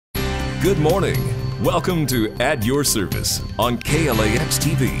Good morning. Welcome to At Your Service on KLAX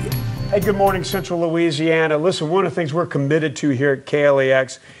TV. Hey, good morning, Central Louisiana. Listen, one of the things we're committed to here at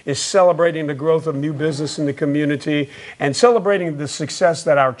KLAX is celebrating the growth of new business in the community and celebrating the success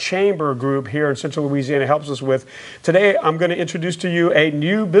that our chamber group here in Central Louisiana helps us with. Today, I'm going to introduce to you a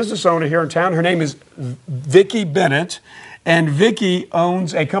new business owner here in town. Her name is Vicki Bennet, and Vicki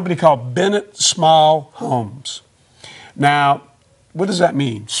owns a company called Bennet Small Homes. Now, what does that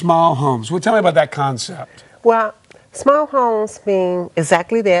mean, small homes? Well, tell me about that concept. Well, small homes mean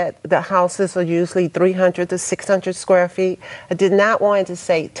exactly that. The houses are usually 300 to 600 square feet. I did not want to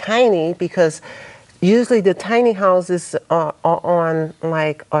say tiny because usually the tiny houses are on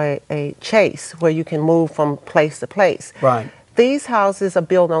like a chase where you can move from place to place. Right. These houses are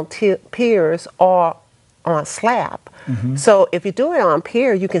built on piers or on a slab. So if you do it on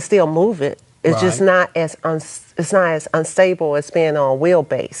pier, you can still move it. It's just not as unstable as being on a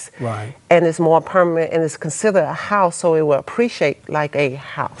wheelbase. Right. And it's more permanent and it's considered a house, so it will appreciate like a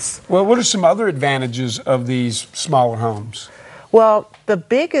house. Well, what are some other advantages of these smaller homes? Well, the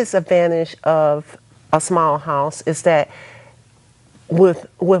biggest advantage of a small house is that with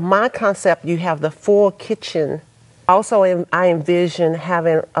my concept, you have the full kitchen. Also, I envision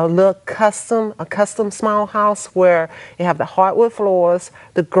having a custom small house where you have the hardwood floors,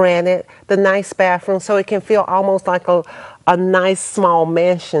 the granite, the nice bathroom, so it can feel almost like a nice small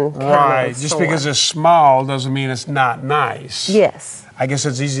mansion kind of Right, just store. because it's small doesn't mean it's not nice. Yes. I guess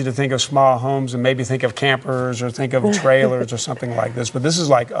it's easy to think of small homes and maybe think of campers or think of trailers or something like this, but this is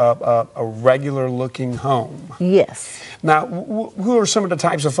like a regular looking home. Yes. Now, who are some of the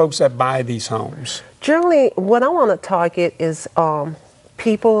types of folks that buy these homes? Generally, what I want to target is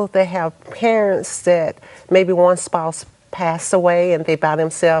people that have parents that maybe one spouse passed away and they by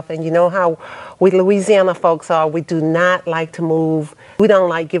themselves. And you know how we Louisiana folks are, we do not like to move. We don't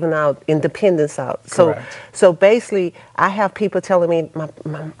like giving out independence out. So basically, I have people telling me, my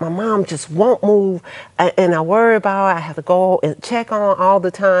mom just won't move, and I worry about her. I have to go and check on her all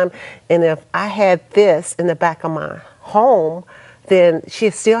the time. And if I had this in the back of my home, then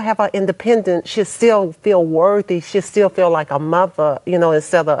she'll still have her independence. She'll still feel worthy. She'll still feel like a mother, you know,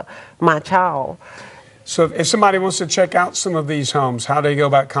 instead of my child. So if somebody wants to check out some of these homes, how do they go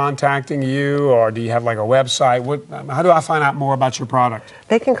about contacting you, or do you have like a website? How do I find out more about your product?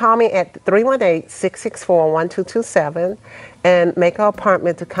 They can call me at 318-664-1227 and make an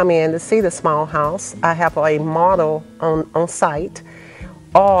appointment to come in to see the small house. I have a model on site.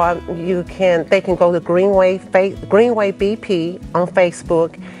 Or they can go to Greenway BP on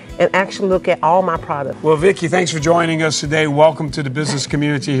Facebook and actually look at all my products. Well, Vicki, thanks for joining us today. Welcome to the business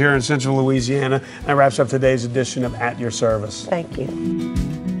community here in Central Louisiana. That wraps up today's edition of At Your Service. Thank you.